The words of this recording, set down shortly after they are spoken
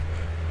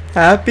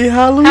Happy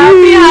Halloween!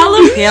 Happy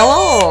Halloween!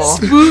 Hello!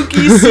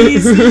 Spooky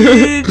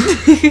season!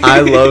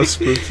 I love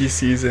spooky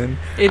season.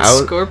 It's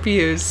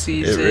Scorpio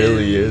season. It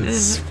really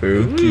is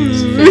spooky.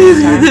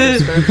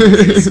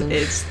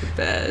 It's the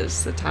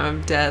best. The time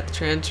of death,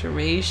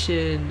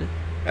 transformation,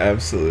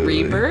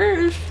 Absolutely.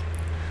 rebirth.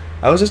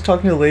 I was just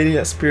talking to a lady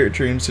at Spirit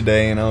Dreams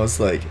today, and I was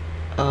like,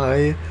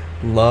 I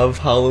love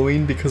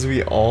Halloween because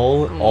we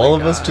all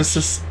of us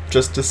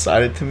just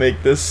decided to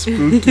make this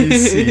spooky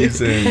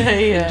season.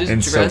 Yeah. Just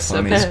and dress so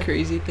up funny. as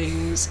crazy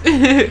things.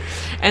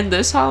 And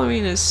this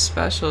Halloween is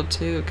special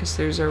too because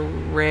there's a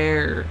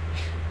rare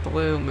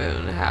blue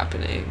moon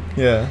happening.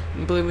 Yeah.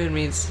 Blue moon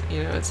means,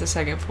 it's the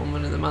second full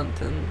moon of the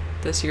month, and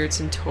this year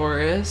it's in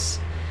Taurus,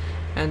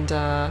 and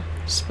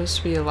supposed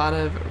to be a lot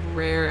of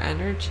rare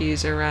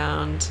energies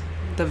around.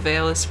 The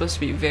veil is supposed to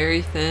be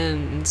very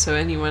thin, and so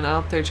anyone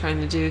out there trying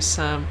to do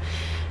some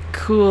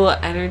cool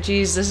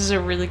energies, this is a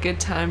really good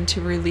time to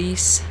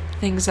release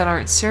things that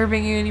aren't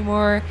serving you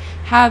anymore,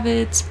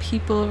 habits,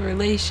 people,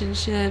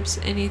 relationships,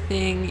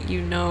 anything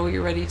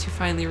you're ready to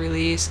finally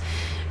release.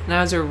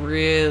 Now is a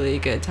really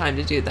good time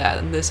to do that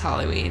in this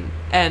Halloween.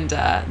 And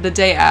the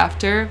day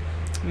after,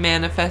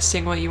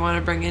 manifesting what you want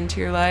to bring into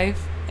your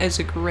life is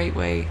a great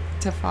way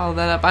to follow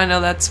that up. I know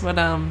that's what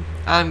I'm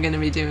gonna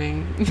be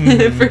doing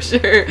for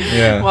sure.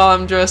 Yeah. While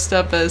I'm dressed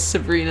up as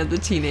Sabrina the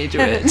Teenage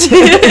Witch.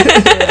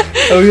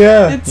 Oh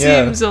yeah. It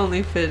seems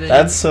only fitting.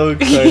 That's so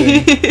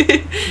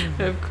exciting.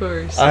 Of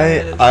course.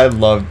 I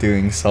love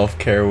doing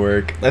self-care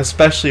work,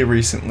 especially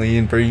recently,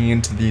 and bringing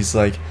into these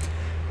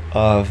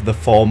the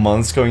fall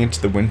months, going into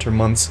the winter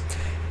months.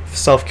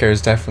 Self-care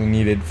is definitely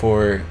needed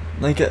for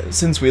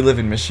since we live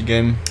in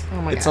Michigan.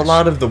 Oh my it's gosh. a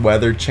lot of the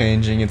weather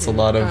changing. It's a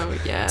lot of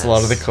it's a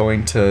lot of the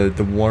going to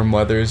the warm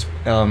weathers,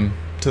 to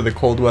the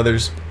cold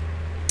weathers,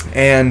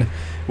 and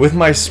with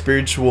my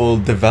spiritual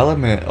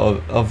development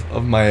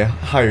of my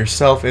higher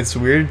self, it's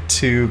weird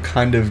to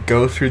kind of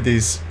go through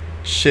these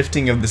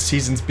shifting of the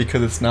seasons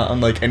because it's not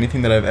unlike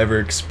anything that I've ever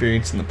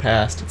experienced in the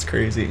past. It's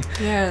crazy.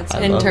 Yeah, it's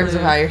in terms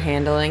of how you're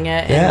handling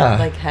it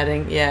and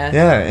heading,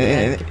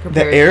 and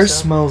the air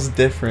smells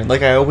different.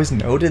 I always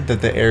noted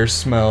that the air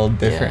smelled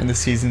different and the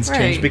seasons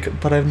changed,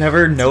 but I've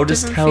never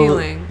noticed how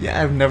feeling.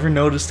 I've never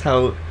noticed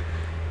how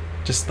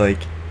just I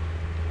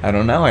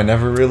don't know, I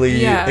never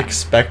really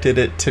expected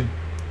it to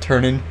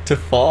turn into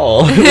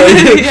fall.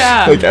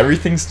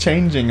 Everything's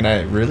changing, and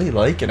I really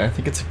like it. I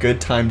think it's a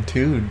good time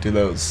to do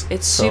those.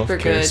 It's super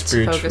good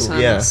to focus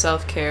on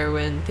self-care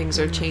when things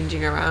are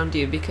changing around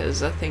you, because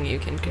the thing you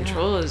can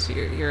control is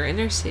your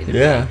inner state of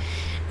being.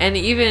 And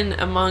even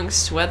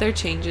amongst weather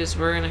changes,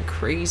 we're in a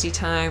crazy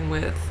time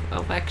with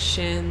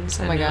elections.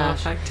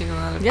 Affecting a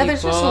lot of people.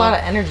 There's just a lot of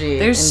energy.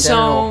 There's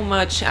so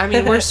much. I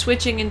mean, we're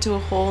switching into a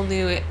whole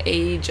new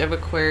age of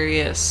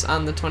Aquarius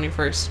on the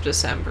 21st of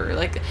December.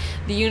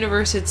 The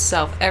universe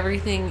itself,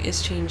 everything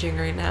is changing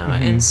right now.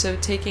 Mm-hmm. And so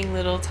taking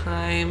little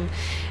time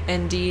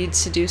and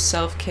deeds to do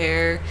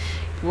self-care,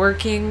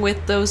 working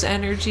with those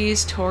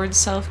energies towards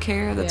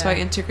self-care, that's why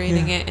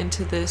integrating it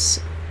into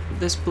this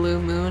blue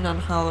moon on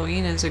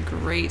Halloween is a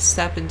great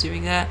step in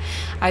doing that.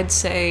 I'd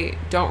say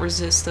don't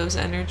resist those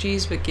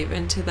energies, but give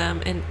into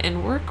them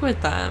and work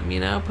with them,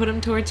 put them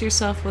towards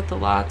yourself with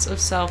lots of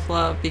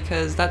self-love,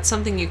 because that's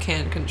something you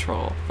can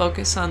control.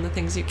 Focus on the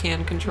things you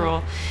can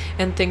control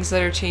and things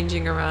that are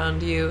changing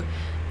around you.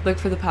 Look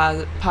for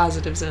the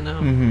positives in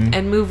them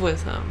and move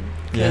with them,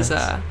 because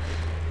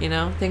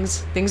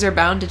things are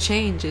bound to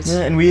change.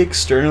 And we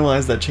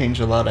externalize that change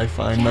a lot, I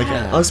find.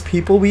 Us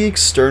people, we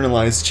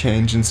externalize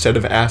change instead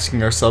of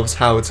asking ourselves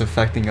how it's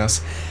affecting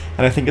us.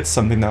 And I think it's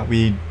something that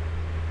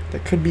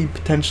could be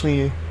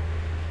potentially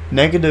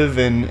negative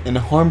and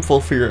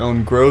harmful for your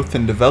own growth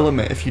and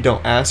development if you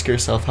don't ask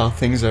yourself how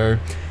things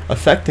are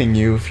affecting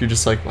you. If you're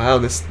just wow,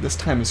 this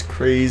time is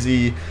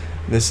crazy,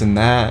 this and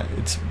that.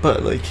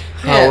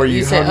 How are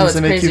you? How does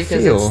it make you feel? It's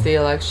crazy because it's the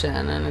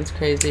election, and it's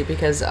crazy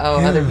because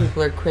other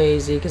people are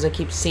crazy because I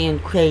keep seeing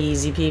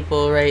crazy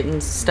people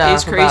writing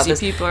stuff. These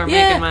crazy people are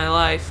making my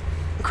life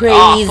crazy,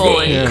 awful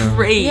and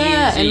crazy.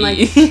 Yeah, and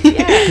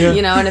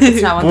and if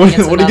it's not one thing,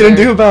 it's what are you gonna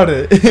do about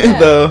it?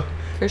 Though,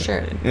 for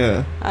sure.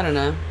 Yeah. I don't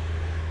know.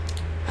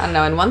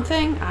 And one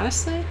thing,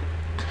 honestly,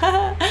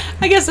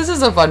 I guess this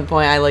is a fun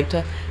point. I like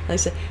to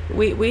say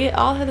we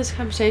all had this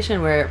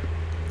conversation where,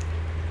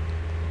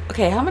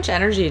 okay, how much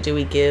energy do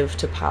we give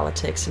to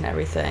politics and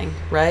everything,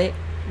 right?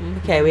 Mm-hmm.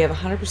 Okay, we have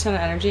 100% of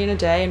energy in a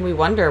day, and we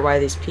wonder why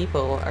these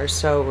people are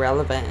so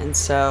relevant and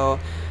so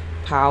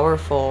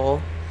powerful.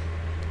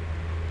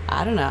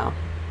 I don't know.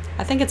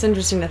 I think it's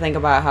interesting to think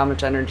about how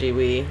much energy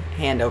we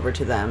hand over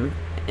to them,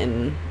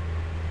 and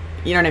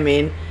you know what I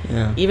mean?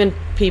 Yeah. Even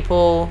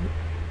people,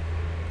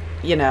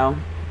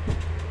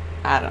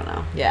 I don't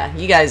know. Yeah,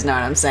 you guys know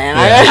what I'm saying.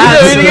 Yeah.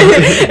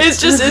 It's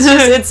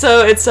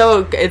so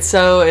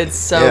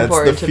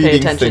important to pay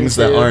attention to things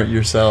that aren't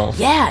yourself.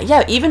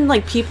 Yeah. Even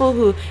people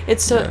who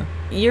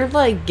you're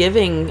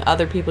giving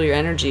other people your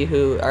energy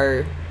who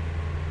are,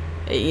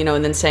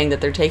 and then saying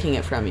that they're taking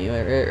it from you,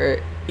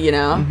 or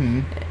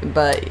Mm-hmm.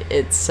 but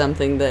it's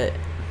something that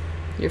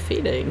you're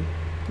feeding.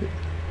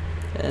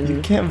 And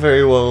you can't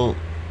very well,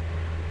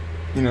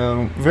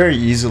 very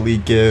easily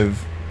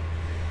give.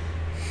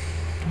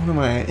 What am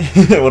I?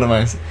 What am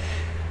I?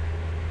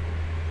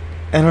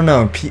 I don't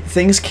know.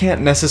 Things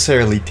can't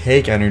necessarily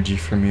take energy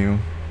from you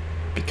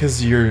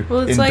because you're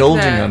it's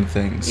indulging like on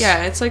things.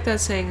 Yeah, it's like that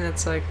saying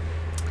that's like,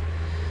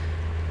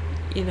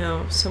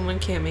 someone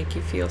can't make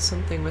you feel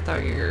something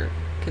without your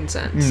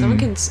consent. Someone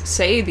can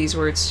say these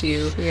words to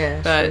you,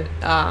 but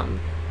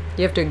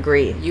you have to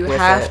agree. You with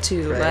have it,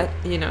 to right?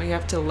 you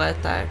have to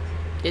let that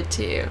get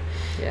to you.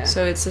 Yeah.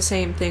 So it's the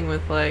same thing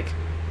with like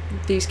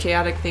these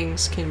chaotic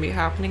things can be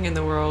happening in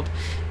the world.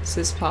 So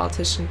this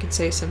politician could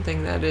say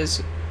something that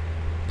is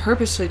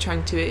purposely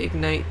trying to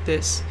ignite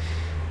this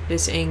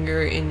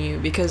anger in you,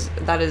 because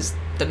that is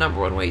the number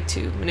one way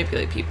to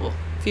manipulate people.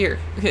 Fear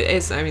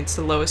is, it's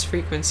the lowest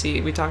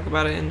frequency. We talk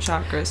about it in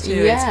chakras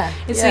too.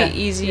 It's the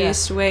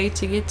easiest way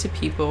to get to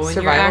people when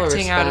Survival you're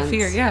acting out of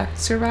fear. response. Yeah,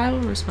 survival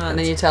response. And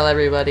then you tell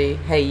everybody,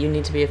 hey, you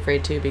need to be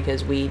afraid too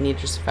because we need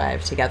to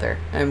survive together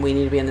and we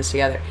need to be in this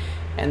together.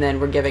 And then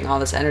we're giving all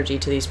this energy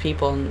to these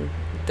people and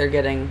they're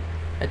getting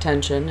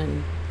attention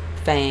and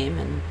fame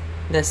and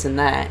this and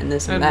that and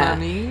this and that.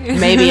 Money.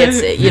 Maybe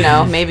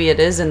it's, maybe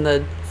it is in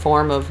the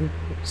form of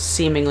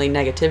seemingly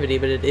negativity,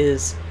 but it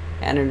is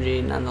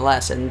energy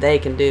nonetheless, and they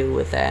can do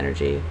with the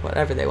energy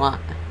whatever they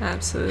want.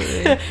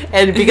 Absolutely.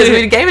 And because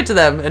we gave it to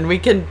them and we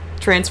can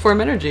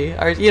transform energy,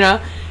 or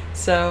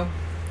so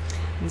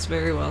it's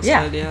very well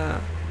said.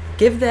 Yeah,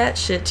 give that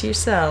shit to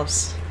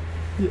yourselves.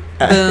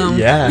 Boom.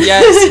 Yeah.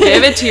 Yes,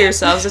 give it to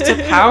yourselves. It's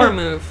a power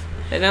move.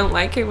 They don't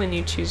like it when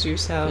you choose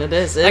yourself. It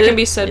is. That can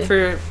be said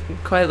for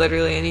quite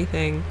literally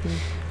anything.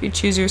 If you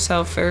choose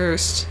yourself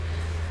first,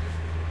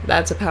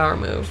 that's a power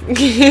move.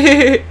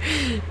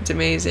 It's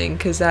amazing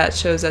because that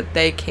shows that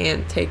they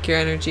can't take your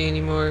energy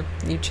anymore.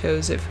 You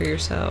chose it for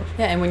yourself.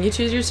 Yeah, and when you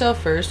choose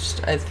yourself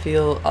first, I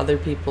feel other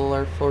people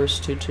are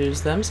forced to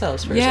choose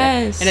themselves first.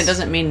 Yes. And it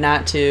doesn't mean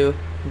not to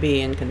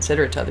be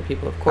inconsiderate to other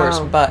people, of course,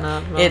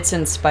 but it's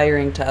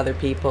inspiring to other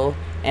people.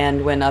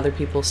 And when other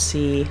people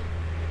see,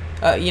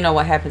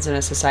 what happens in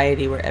a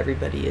society where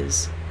everybody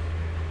is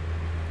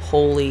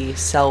wholly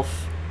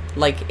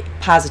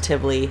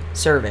positively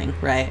serving,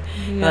 right?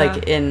 Yeah.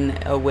 Like in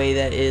a way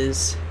that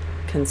is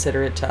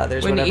considerate to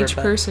others. When whatever, each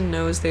person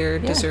knows they're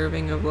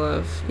deserving of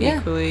love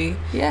equally.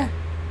 Yeah,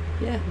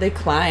 they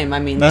climb.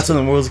 That's when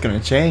the world's gonna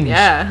change.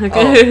 Yeah.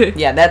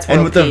 Yeah, that's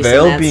and with the peace,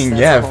 veil and being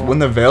when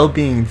the veil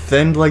being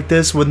thinned like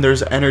this, when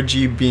there's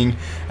energy being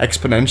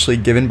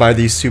exponentially given by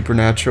these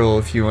supernatural,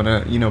 if you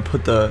wanna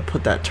put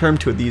that term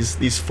to it,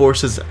 these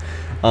forces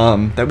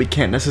that we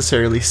can't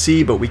necessarily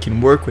see, but we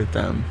can work with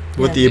them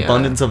with the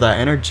abundance of that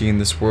energy in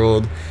this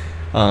world.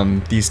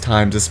 These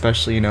times,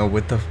 especially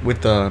with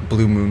the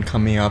blue moon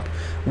coming up,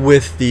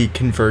 with the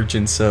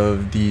convergence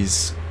of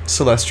these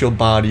celestial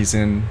bodies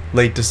in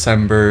late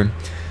December,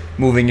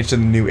 moving into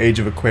the new age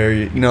of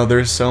Aquarius.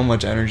 There's so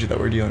much energy that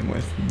we're dealing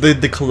with.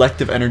 The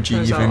collective energy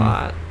There's even a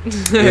lot.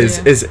 is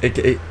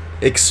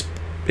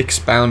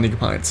expounding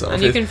upon itself.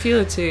 And you can feel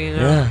it too.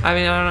 Yeah. I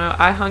don't know.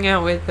 I hung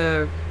out with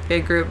a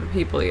big group of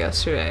people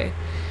yesterday,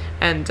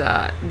 and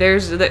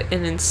there's an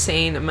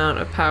insane amount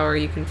of power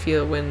you can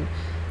feel when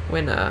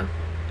a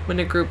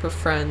group of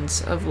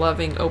friends, of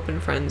loving, open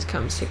friends,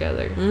 comes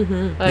together.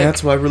 Mm-hmm.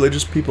 That's why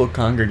religious people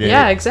congregate.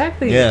 Yeah,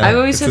 exactly. Yeah, I've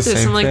always said it's the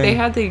this, same and like they thing.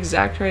 had the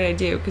exact right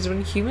idea, because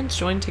when humans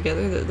join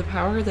together, the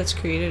power that's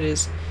created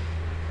is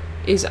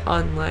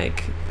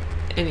unlike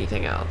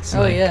anything else.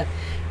 Oh yeah,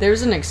 there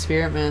was an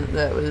experiment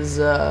that was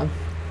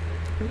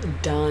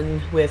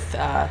done with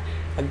a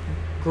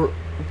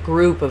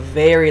group of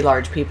very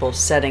large people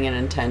setting an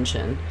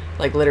intention.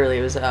 Like literally,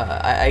 it was.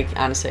 I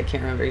honestly I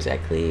can't remember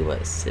exactly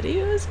what city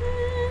it was in.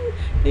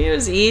 I think it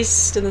was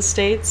east in the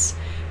States.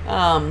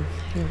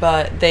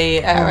 But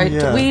they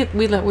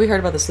we heard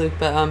about this, Luke.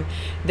 But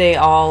they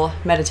all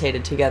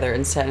meditated together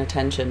and set an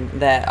intention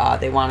that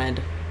they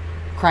wanted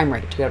crime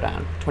rate to go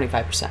down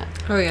 25%.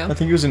 Oh yeah. I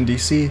think it was in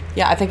DC.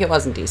 Yeah, I think it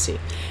was in DC,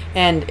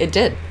 and it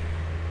did.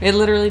 It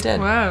literally did.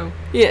 Wow.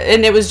 Yeah,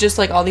 and it was just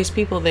like all these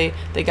people. They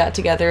got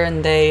together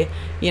and they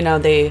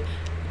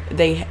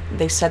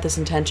set this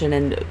intention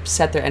and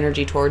set their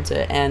energy towards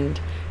it. And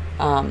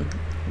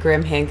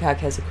Graham Hancock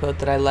has a quote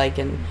that I like,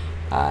 and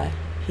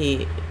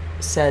he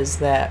says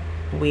that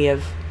we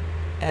have,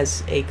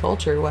 as a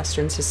culture,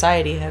 Western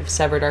society, have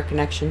severed our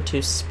connection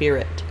to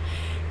spirit,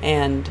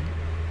 and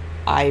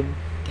I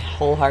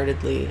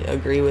wholeheartedly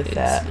agree with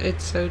that.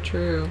 It's so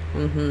true.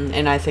 Mm-hmm.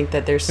 And I think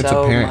that there's It's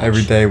so apparent much.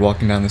 every day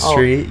walking down the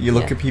street. You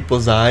look at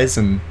people's eyes,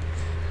 and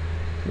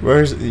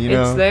where's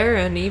it's there,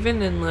 and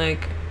even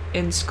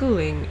in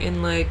schooling,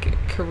 in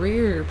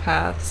career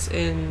paths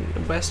in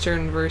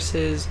Western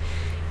versus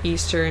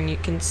Eastern, you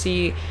can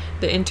see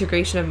the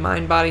integration of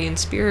mind, body, and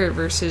spirit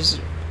versus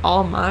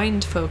all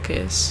mind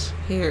focus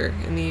here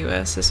in the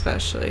U.S.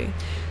 especially.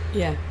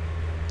 Yeah.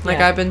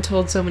 I've been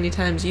told so many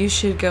times, you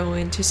should go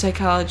into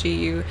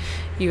psychology.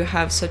 You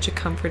have such a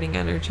comforting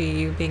energy.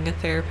 You being a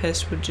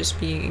therapist would just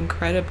be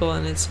incredible.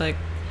 And it's like,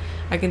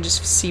 I can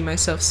just see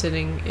myself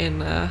sitting in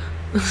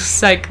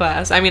psych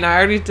class. I mean, I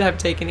already have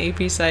taken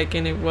AP Psych,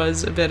 and it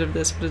was a bit of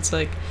this, but it's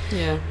like,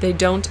 they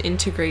don't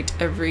integrate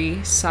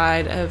every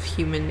side of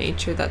human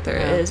nature that there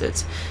is.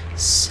 It's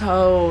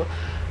so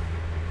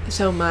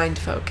mind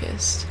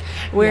focused.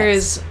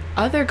 Whereas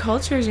other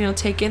cultures,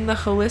 take in the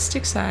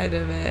holistic side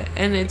of it,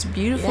 and it's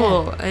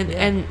beautiful.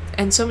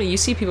 And so many, you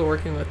see people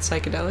working with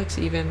psychedelics,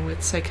 even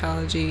with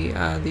psychology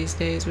these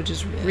days, which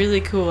is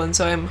really cool. And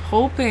so I'm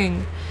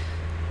hoping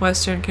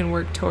Western can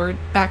work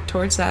back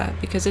towards that,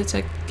 because it's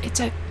a it's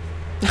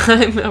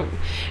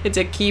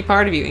a key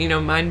part of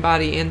you, mind,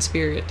 body, and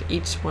spirit.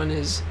 Each one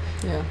is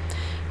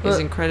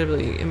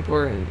incredibly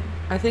important.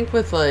 I think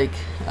with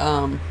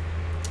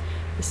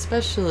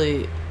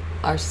especially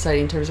our society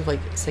in terms of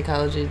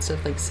psychology and stuff,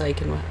 psych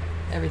and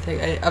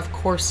everything. Of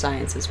course,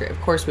 science is great. Of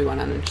course, we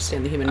want to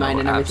understand the human mind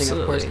and everything.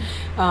 Absolutely.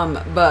 Of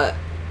course, but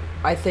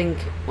I think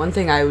one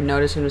thing I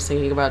noticed and was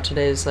thinking about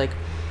today is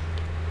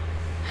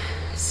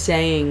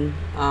saying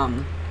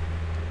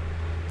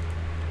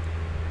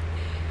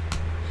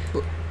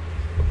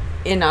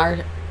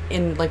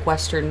in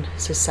Western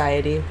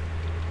society,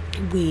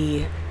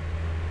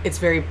 it's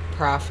very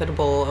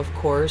profitable, of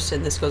course,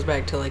 and this goes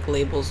back to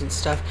labels and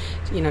stuff,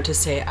 to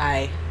say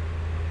I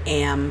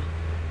am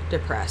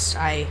depressed,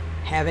 I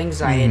have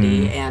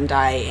anxiety, and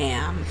I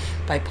am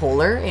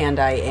bipolar, and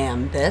I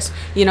am this,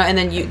 and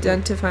then you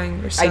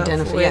identifying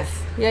yourself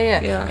with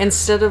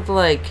instead of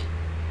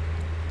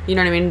you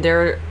know what I mean.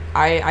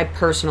 I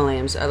personally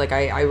am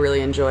I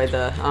really enjoy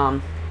the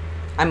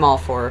I'm all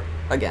for,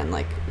 again,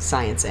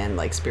 science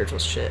and spiritual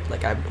shit. They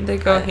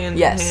go hand in hand.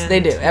 Yes, they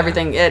do.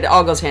 Everything, it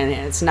all goes hand in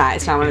hand. It's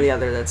not one or the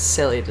other. That's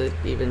silly to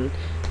even.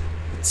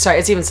 Sorry,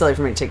 it's even silly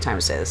for me to take time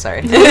to say this.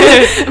 Sorry,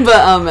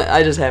 but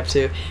I just have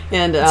to.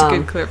 And it's a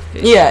good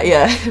clarification.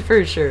 Yeah,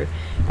 for sure.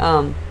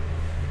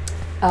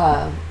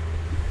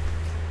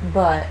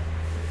 But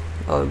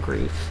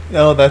grief.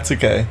 No, that's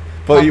okay.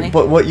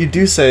 But what you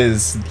do say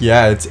is,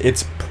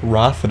 it's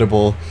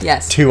profitable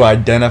to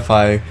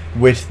identify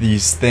with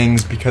these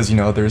things, because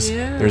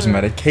there's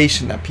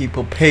medication that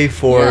people pay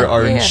for,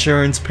 our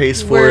insurance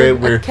pays for it.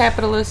 We're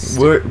capitalist.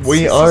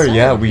 We are.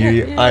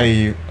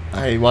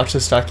 I watched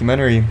this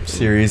documentary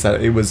series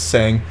that it was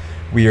saying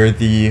we are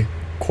the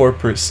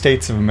corporate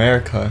states of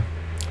America.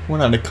 We're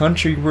not a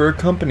country, we're a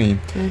company.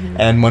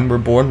 And when we're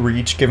born, we're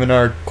each given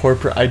our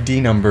corporate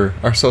ID number,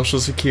 our social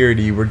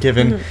security. We're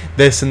given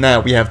this and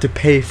that. We have to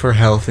pay for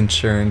health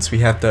insurance. We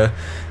have to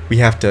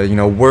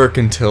work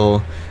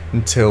until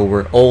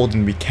we're old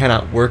and we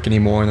cannot work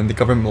anymore. And then the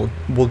government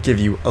will give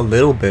you a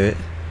little bit,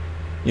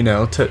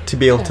 to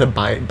be able to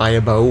buy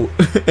a boat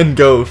and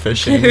go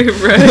fishing.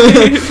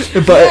 Right.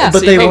 but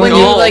they when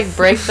you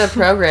break the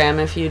program,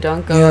 if you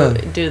don't go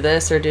do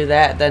this or do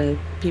that, then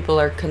people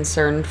are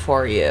concerned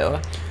for you,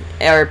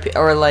 or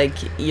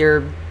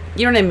you're,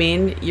 you know what I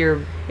mean.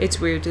 It's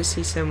weird to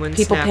see someone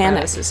people snap panic.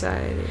 out of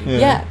society.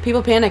 Yeah,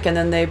 people panic, and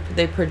then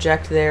they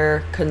project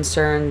their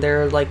concern,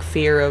 their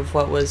fear of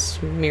what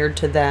was mirrored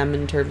to them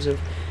in terms of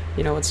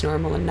what's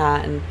normal and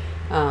not, and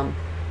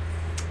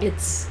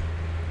it's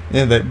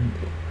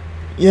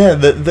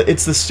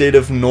it's the state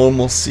of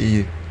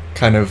normalcy,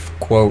 kind of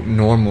quote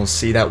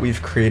normalcy, that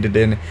we've created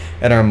in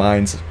our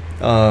minds,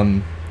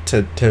 to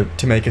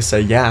make us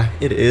say,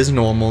 it is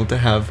normal to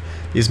have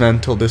these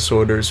mental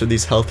disorders or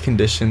these health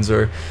conditions,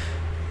 or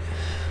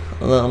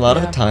a lot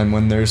of the time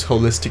when there's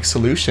holistic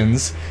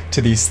solutions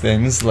to these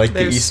things, there's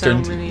the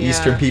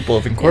Eastern people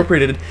have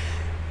incorporated,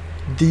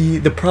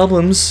 the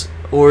problems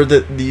or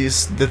the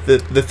things,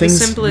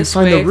 you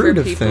find the root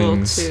of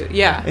things.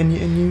 And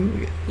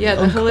you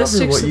the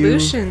holistic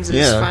solutions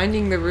is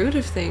finding the root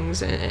of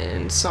things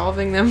and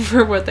solving them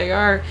for what they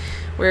are,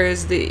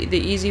 whereas the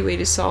easy way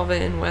to solve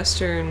it in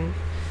Western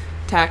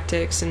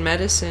tactics and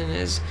medicine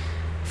is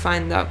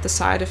find out the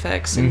side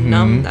effects and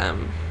numb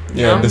them.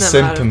 The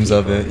symptoms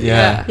of it.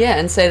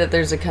 And say that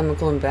there's a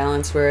chemical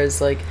imbalance,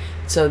 whereas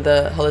so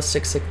the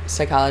holistic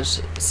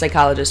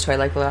psychologist who I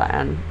like a lot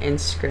on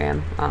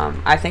Instagram,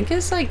 I think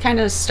is kind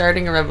of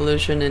starting a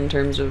revolution in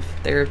terms of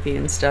therapy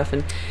and stuff,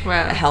 and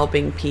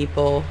helping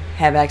people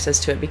have access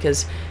to it,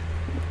 because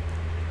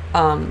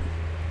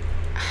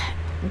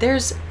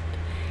there's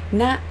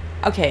not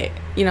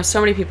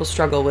so many people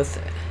struggle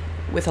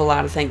with a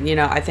lot of things.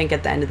 I think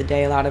at the end of the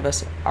day, a lot of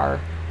us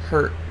are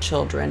hurt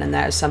children, and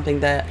that is something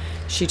that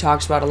she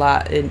talks about a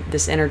lot, in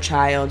this inner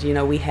child.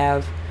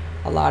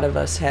 A lot of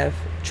us have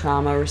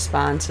trauma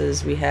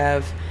responses. We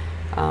have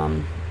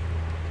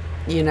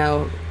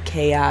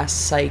chaos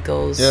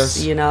cycles,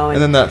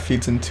 and then that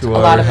feeds into a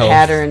lot of health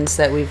patterns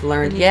that we've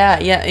learned.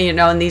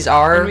 And these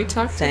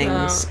are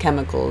things,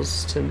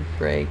 chemicals to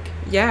break.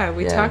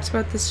 We talked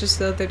about this just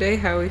the other day,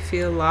 how we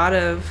feel a lot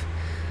of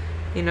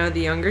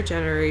the younger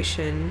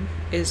generation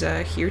is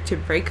here to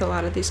break a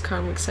lot of these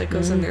karmic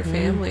cycles in their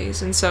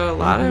families, and so a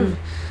lot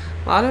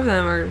of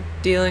them are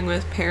dealing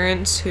with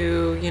parents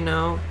who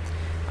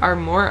are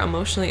more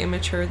emotionally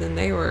immature than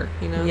they were.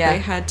 They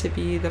had to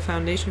be the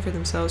foundation for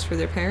themselves, for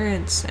their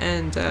parents,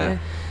 and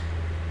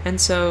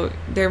so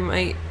there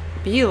might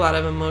be a lot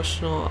of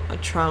emotional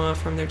trauma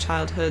from their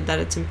childhood that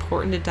it's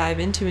important to dive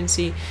into and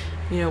see,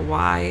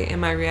 why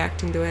am I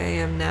reacting the way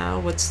I am now?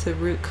 What's the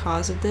root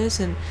cause of this?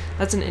 And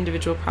that's an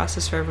individual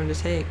process for everyone to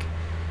take.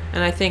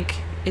 And I think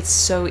it's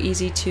so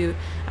easy to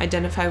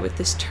identify with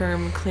this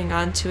term, cling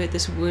on to it,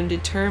 this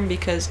wounded term,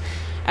 because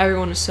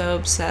everyone is so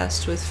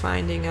obsessed with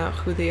finding out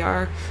who they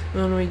are.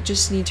 And we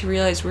just need to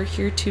realize we're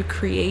here to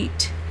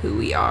create who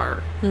we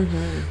are.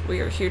 Mm-hmm. We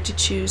are here to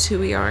choose who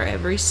we are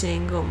every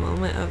single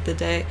moment of the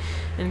day.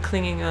 And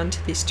clinging on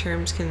to these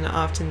terms can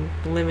often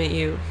limit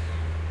you.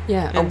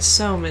 Yeah. In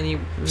so many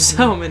ways.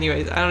 I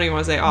don't even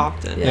want to say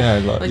often. Yeah, I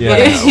love. Like, Yeah,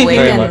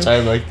 very much. I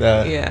like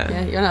that.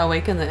 Yeah. You're gonna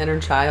awaken the inner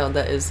child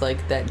that is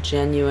like that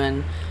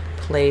genuine,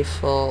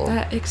 playful,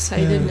 that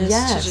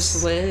excitedness to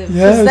just live.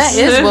 Because that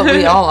is what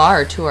we all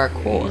are to our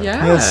core.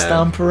 Yeah.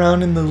 Stomp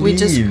around in the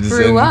leaves. We just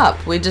grew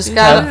up. We just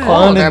got have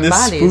fun in this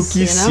bodies,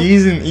 spooky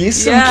season. Eat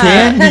some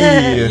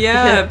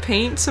candy.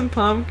 Paint some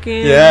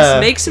pumpkins.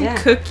 Make some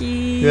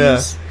cookies.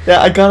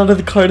 Yeah, I got out of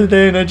the car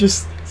today and I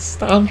just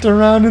stomped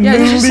around in the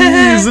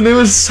leaves and it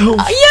was so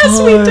fun.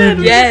 Yes, we did.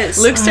 Yes.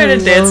 Luke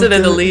started dancing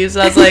in the leaves.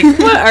 I was like,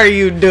 what are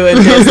you doing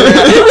dancing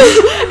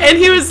around? And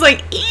he was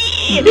like,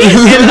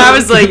 and I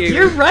was like,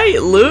 you're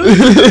right, Luke.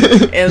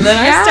 And then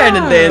I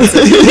started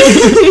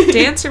dancing.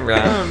 Dance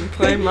around,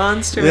 play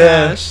Monster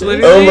Mash.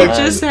 Literally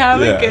just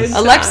have a good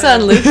time. Alexa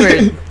and Luke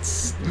were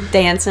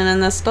dancing in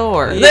the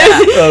store. Running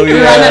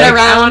around.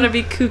 I want to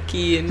be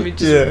kooky, and we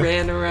just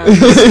ran around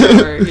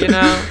the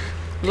store,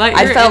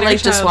 I felt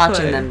like just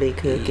watching them be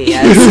kooky.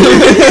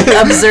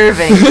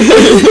 Observing.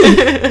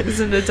 It was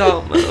an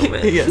adult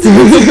moment.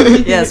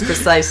 Yes,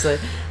 precisely.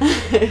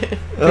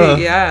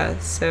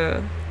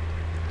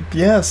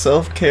 Yeah,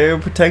 self-care,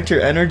 protect your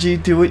energy,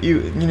 do what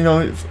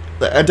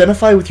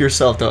identify with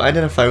yourself, though.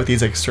 Identify with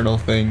these external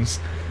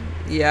things.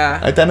 Yeah.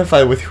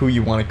 Identify with who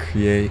you want to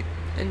create.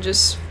 And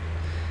just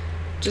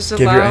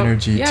give your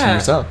energy to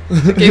yourself.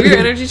 Give your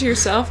energy to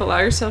yourself. Allow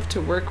yourself to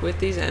work with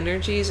these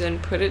energies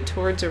and put it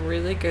towards a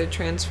really good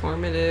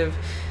transformative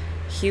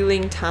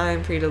healing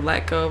time for you to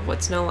let go of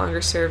what's no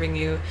longer serving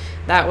you.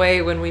 That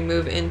way, when we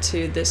move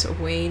into this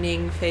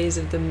waning phase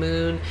of the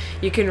moon,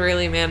 you can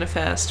really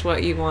manifest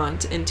what you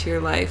want into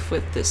your life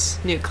with this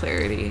new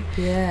clarity.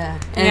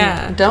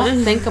 And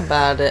don't think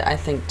about it, I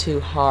think, too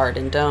hard,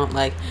 and don't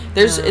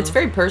it's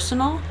very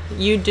personal.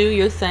 You do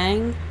your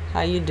thing,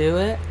 how you do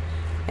it,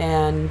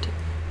 and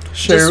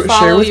share with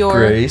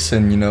grace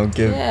and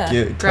give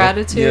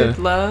gratitude,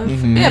 love.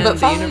 Mm-hmm. But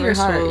follow your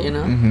heart, will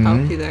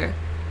help you there.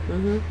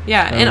 Mm-hmm.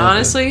 And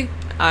honestly,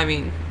 I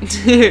mean,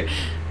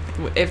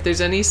 if there's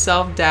any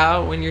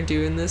self-doubt when you're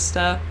doing this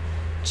stuff,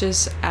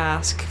 just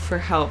ask for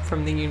help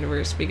from the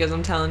universe, because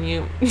I'm telling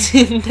you,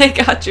 they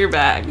got your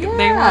back. They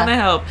want to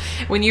help.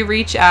 When you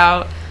reach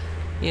out,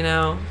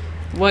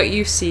 what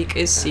you seek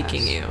is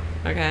seeking you,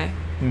 okay?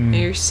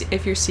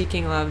 If you're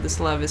seeking love, this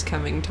love is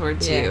coming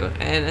towards you,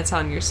 and it's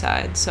on your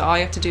side. So all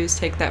you have to do is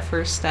take that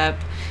first step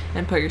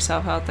and put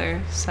yourself out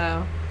there.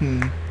 So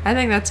I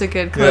think that's a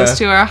good close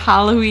to our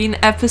Halloween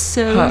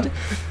episode.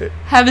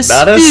 Have a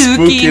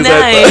spooky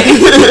night.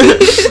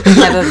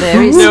 Have a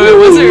very it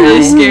wasn't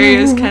really scary.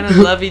 It was kind of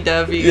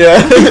lovey-dovey.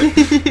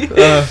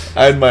 I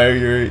admire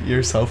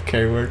your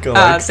self-care work,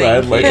 Alexa. I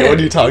like it when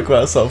you talk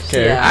about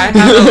self-care. I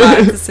have a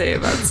lot to say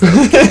about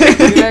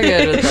self-care. You're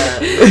good with that.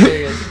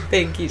 Very good.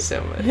 Thank you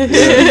so much.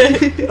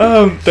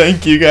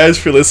 Thank you guys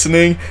for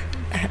listening.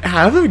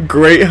 Have a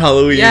great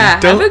Halloween.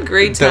 Have a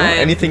great time. Don't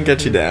anything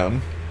get you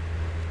down.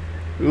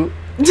 Ooh.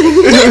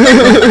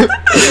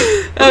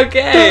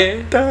 Okay.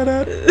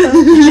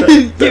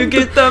 You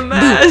get the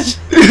mash.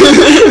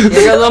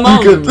 You got the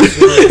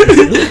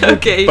moment.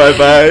 Okay.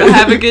 Bye-bye.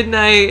 Have a good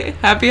night.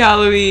 Happy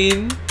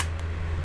Halloween.